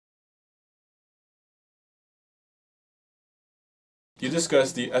You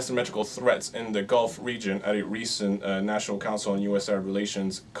discussed the asymmetrical threats in the Gulf region at a recent National Council on U.S. Arab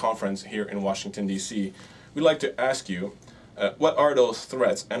Relations conference here in Washington, D.C. We'd like to ask you, what are those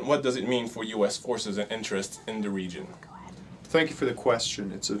threats and what does it mean for U.S. forces and interests in the region? Thank you for the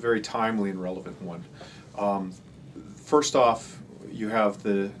question. It's a very timely and relevant one. First off, you have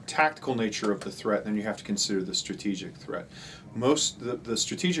the tactical nature of the threat, then you have to consider the strategic threat. The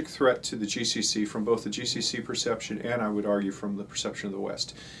strategic threat to the GCC, from both the GCC perception and I would argue from the perception of the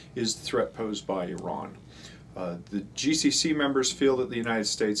West, is the threat posed by Iran. The GCC members feel that the United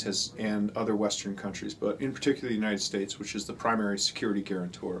States has, and other Western countries, but in particular the United States, which is the primary security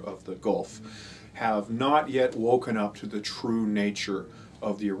guarantor of the Gulf, have not yet woken up to the true nature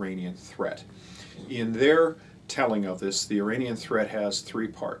of the Iranian threat. In their telling of this, the Iranian threat has three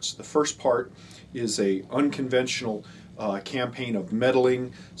parts. The first part is an unconventional campaign of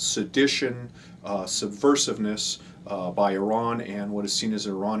meddling, sedition, subversiveness by Iran and what is seen as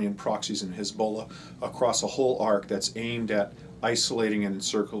Iranian proxies in Hezbollah across a whole arc that's aimed at isolating and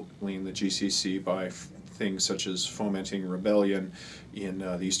encircling the GCC by things such as fomenting rebellion in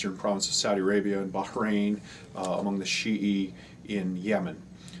the eastern province of Saudi Arabia and Bahrain, among the Shi'i in Yemen.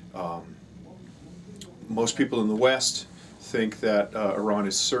 Most people in the West think that Iran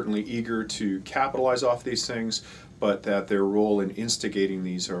is certainly eager to capitalize off these things, but that their role in instigating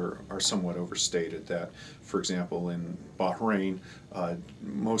these are somewhat overstated. That, for example, in Bahrain,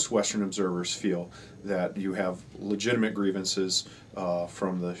 most Western observers feel that you have legitimate grievances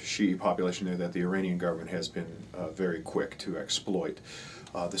from the Shi'i population there that the Iranian government has been very quick to exploit.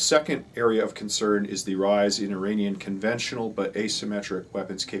 The second area of concern is the rise in Iranian conventional but asymmetric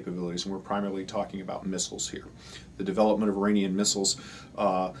weapons capabilities, and we're primarily talking about missiles here. The development of Iranian missiles,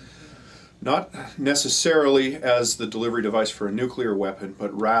 not necessarily as the delivery device for a nuclear weapon,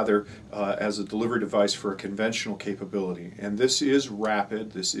 but rather as a delivery device for a conventional capability. And this is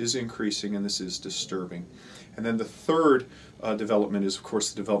rapid, this is increasing, and this is disturbing. And then the third development is, of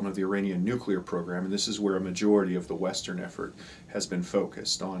course, the development of the Iranian nuclear program, and this is where a majority of the Western effort has been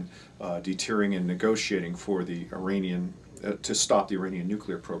focused on deterring and negotiating for the Iranian, to stop the Iranian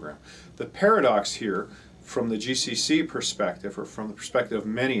nuclear program. The paradox here, from the GCC perspective, or from the perspective of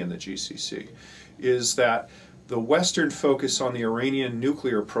many in the GCC, is that the Western focus on the Iranian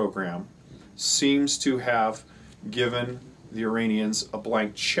nuclear program seems to have given the Iranians a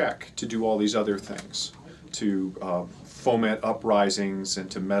blank check to do all these other things, to foment uprisings and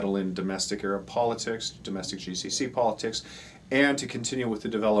to meddle in domestic Arab politics, domestic GCC politics, and to continue with the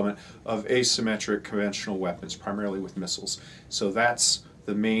development of asymmetric conventional weapons, primarily with missiles. So that's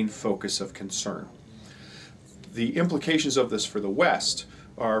the main focus of concern. The implications of this for the West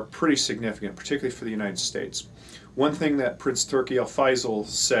are pretty significant, particularly for the United States. One thing that Prince Turki Al Faisal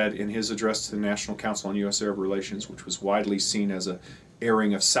said in his address to the National Council on U.S. Arab Relations, which was widely seen as an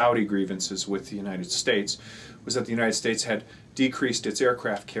airing of Saudi grievances with the United States, was that the United States had decreased its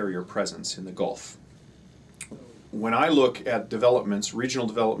aircraft carrier presence in the Gulf. When I look at developments, regional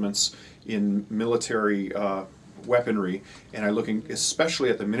developments in military weaponry, and I'm looking especially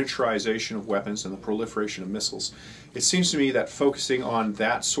at the miniaturization of weapons and the proliferation of missiles, it seems to me that focusing on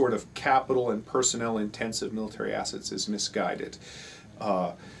that sort of capital and personnel intensive military assets is misguided.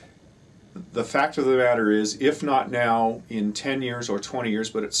 The fact of the matter is, if not now, in 10 years or 20 years,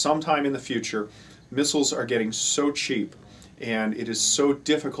 but at some time in the future, missiles are getting so cheap and it is so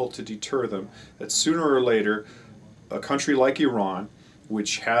difficult to deter them that sooner or later a country like Iran,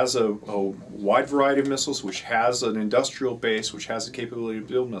 which has a wide variety of missiles, which has an industrial base, which has the capability to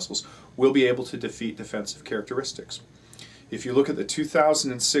build missiles, will be able to defeat defensive characteristics. If you look at the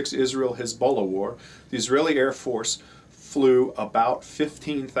 2006 Israel-Hezbollah war, the Israeli Air Force flew about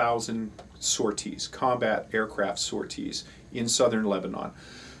 15,000 sorties, combat aircraft sorties, in southern Lebanon.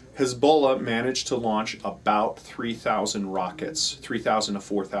 Hezbollah managed to launch about 3,000 rockets, 3,000 to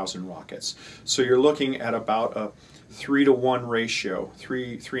 4,000 rockets. So you're looking at about a 3-to-1 ratio,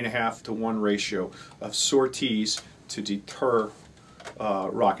 3.5 to 1 ratio of sorties to deter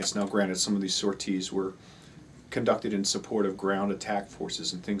rockets. Now granted, some of these sorties were conducted in support of ground attack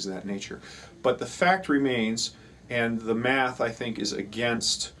forces and things of that nature. But the fact remains, and the math I think is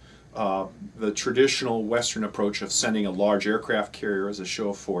against the traditional Western approach of sending a large aircraft carrier as a show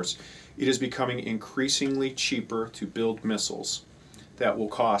of force. It is becoming increasingly cheaper to build missiles that will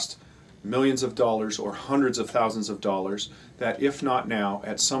cost millions of dollars or hundreds of thousands of dollars, that if not now,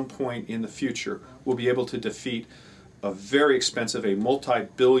 at some point in the future, will be able to defeat a very expensive, a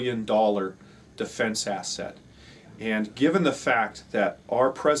multi-billion-dollar defense asset. And given the fact that our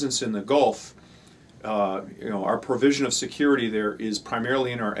presence in the Gulf, our provision of security there is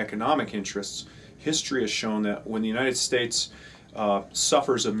primarily in our economic interests, history has shown that when the United States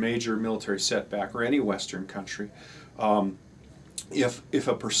suffers a major military setback, or any Western country, if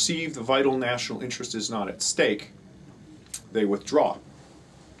a perceived vital national interest is not at stake, they withdraw.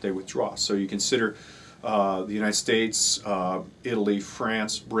 They withdraw. So you consider the United States, Italy,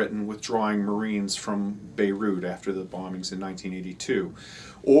 France, Britain withdrawing Marines from Beirut after the bombings in 1982,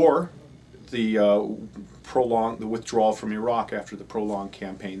 or the withdrawal from Iraq after the prolonged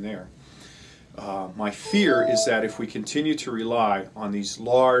campaign there. My fear is that if we continue to rely on these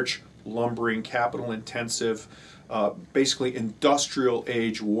large, lumbering, capital-intensive, basically industrial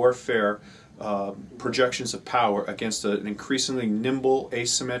age warfare projections of power against an increasingly nimble,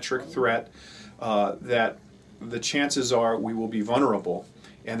 asymmetric threat, that the chances are we will be vulnerable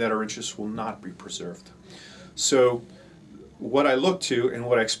and that our interests will not be preserved. So what I look to and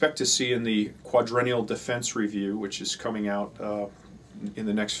what I expect to see in the Quadrennial Defense Review, which is coming out in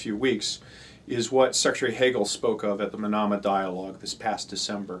the next few weeks, is what Secretary Hagel spoke of at the Manama Dialogue this past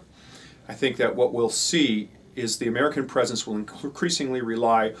December. I think that what we'll see is the American presence will increasingly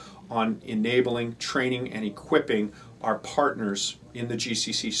rely on enabling, training, and equipping our partners in the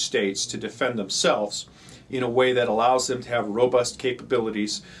GCC states to defend themselves in a way that allows them to have robust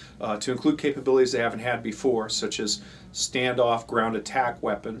capabilities, to include capabilities they haven't had before, such as standoff ground attack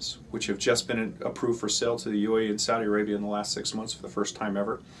weapons, which have just been approved for sale to the UAE and Saudi Arabia in the last 6 months for the first time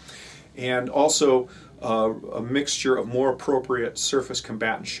ever, and also a mixture of more appropriate surface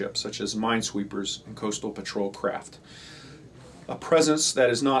combatant ships, such as minesweepers and coastal patrol craft. A presence that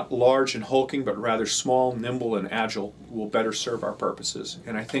is not large and hulking, but rather small, nimble, and agile will better serve our purposes,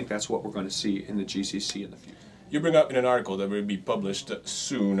 and I think that's what we're going to see in the GCC in the future. You bring up in an article that will be published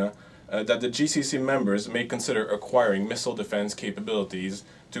soon that the GCC members may consider acquiring missile defense capabilities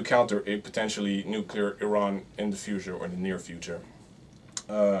to counter a potentially nuclear Iran in the future or in the near future.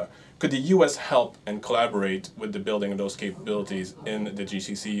 Could the U.S. help and collaborate with the building of those capabilities in the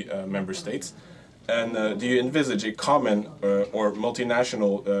GCC member states? And do you envisage a common or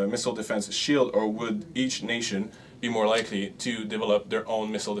multinational missile defense shield, or would each nation be more likely to develop their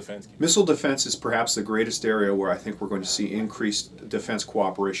own missile defense? Missile defense is perhaps the greatest area where I think we're going to see increased defense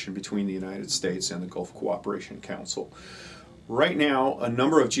cooperation between the United States and the Gulf Cooperation Council. Right now, a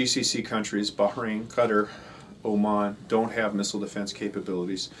number of GCC countries, Bahrain, Qatar, Oman, don't have missile defense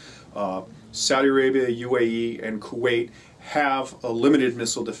capabilities. Saudi Arabia, UAE, and Kuwait have a limited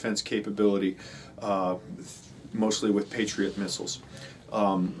missile defense capability, mostly with Patriot missiles.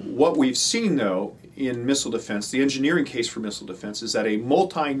 What we've seen, though, in missile defense, the engineering case for missile defense is that a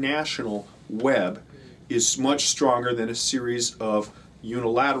multinational web is much stronger than a series of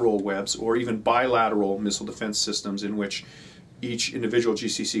unilateral webs or even bilateral missile defense systems in which each individual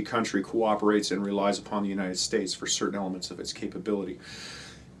GCC country cooperates and relies upon the United States for certain elements of its capability.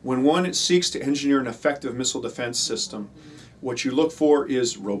 When one seeks to engineer an effective missile defense system, what you look for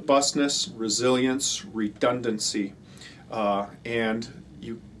is robustness, resilience, redundancy, and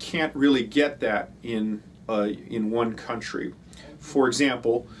you can't really get that in one country. For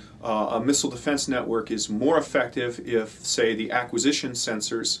example, a missile defense network is more effective if, say, the acquisition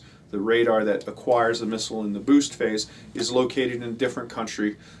sensors, the radar that acquires the missile in the boost phase, is located in a different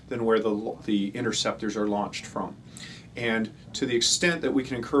country than where the interceptors are launched from. And to the extent that we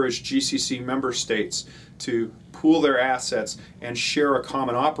can encourage GCC member states to pool their assets and share a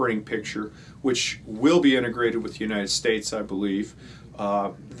common operating picture, which will be integrated with the United States, I believe,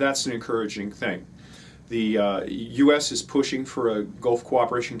 that's an encouraging thing. The U.S. is pushing for a Gulf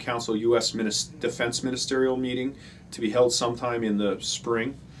Cooperation Council U.S. Defense Ministerial meeting to be held sometime in the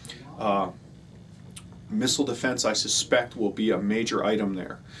spring. Missile defense, I suspect, will be a major item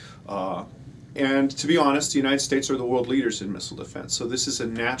there. And to be honest, the United States are the world leaders in missile defense, so this is a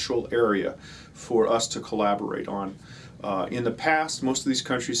natural area for us to collaborate on. In the past, most of these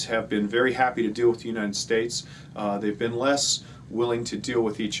countries have been very happy to deal with the United States. They've been less willing to deal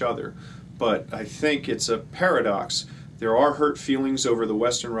with each other. But I think it's a paradox. There are hurt feelings over the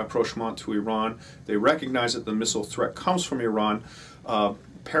Western rapprochement to Iran. They recognize that the missile threat comes from Iran.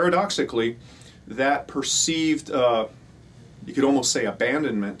 Paradoxically, that perceived, you could almost say,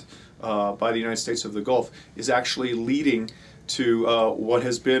 abandonment by the United States of the Gulf is actually leading to what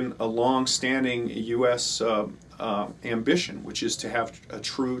has been a long-standing U.S. Ambition, which is to have a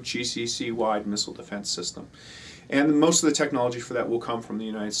true GCC-wide missile defense system. And most of the technology for that will come from the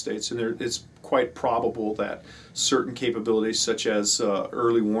United States, and it's quite probable that certain capabilities such as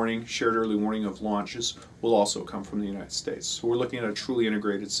early warning, shared early warning of launches will also come from the United States. So we're looking at a truly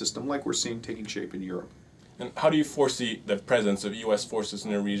integrated system like we're seeing taking shape in Europe. And how do you foresee the presence of U.S. forces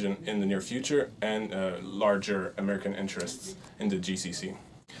in the region in the near future and larger American interests in the GCC?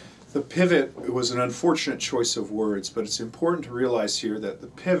 The pivot was an unfortunate choice of words, but it's important to realize here that the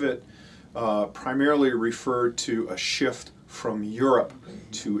pivot primarily referred to a shift from Europe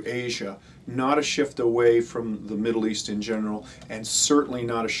to Asia, not a shift away from the Middle East in general, and certainly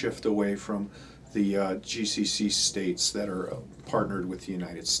not a shift away from the GCC states that are partnered with the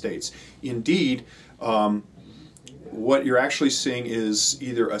United States. Indeed, what you're actually seeing is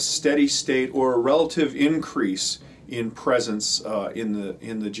either a steady state or a relative increase in presence in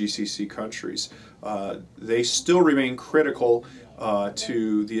the GCC countries. They still remain critical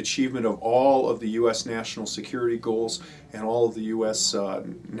to the achievement of all of the U.S. national security goals and all of the U.S.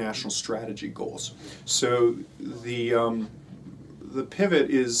 National strategy goals. So the pivot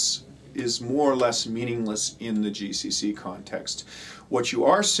is more or less meaningless in the GCC context. What you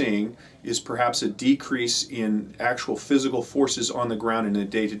are seeing is perhaps a decrease in actual physical forces on the ground in the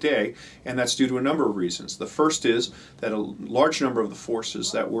day-to-day, and that's due to a number of reasons. The first is that a large number of the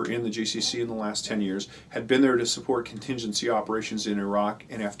forces that were in the GCC in the last 10 years had been there to support contingency operations in Iraq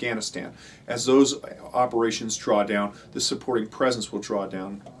and Afghanistan. As those operations draw down, the supporting presence will draw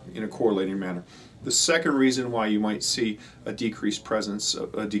down in a correlating manner. The second reason why you might see a decreased presence,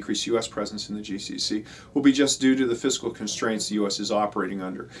 a decreased U.S. presence in the GCC, will be just due to the fiscal constraints the U.S. is operating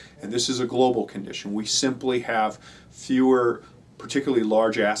under. And this is a global condition. We simply have fewer, particularly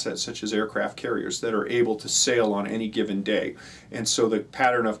large assets such as aircraft carriers that are able to sail on any given day. And so the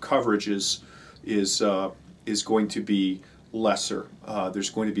pattern of coverage is going to be lesser. There's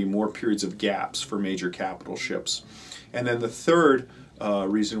going to be more periods of gaps for major capital ships. And then the third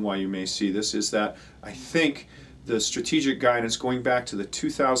reason why you may see this is that I think the strategic guidance going back to the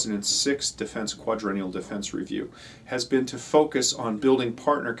 2006 Quadrennial Defense Review has been to focus on building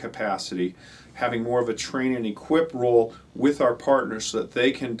partner capacity, having more of a train and equip role with our partners so that they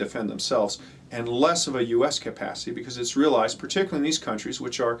can defend themselves, and less of a U.S. capacity, because it's realized, particularly in these countries,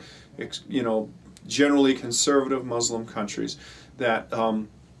 which are, generally conservative Muslim countries, that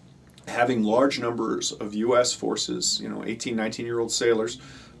having large numbers of U.S. forces, 18, 19-year-old sailors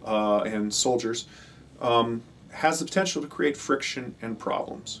and soldiers, has the potential to create friction and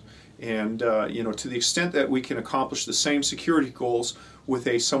problems. And to the extent that we can accomplish the same security goals with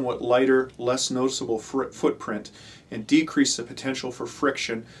a somewhat lighter, less noticeable footprint and decrease the potential for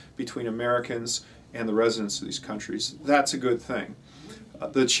friction between Americans and the residents of these countries, that's a good thing.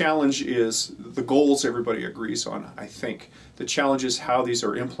 The challenge is the goals everybody agrees on, I think. The challenge is how these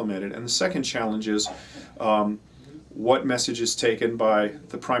are implemented. And the second challenge is what message is taken by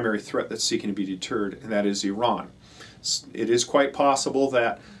the primary threat that's seeking to be deterred, and that is Iran. It is quite possible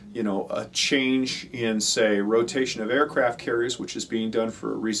that a change in, say, rotation of aircraft carriers, which is being done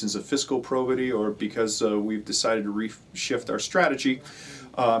for reasons of fiscal probity or because we've decided to reshift our strategy,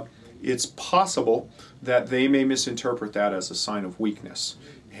 it's possible that they may misinterpret that as a sign of weakness.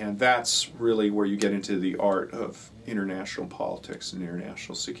 And that's really where you get into the art of international politics and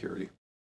international security.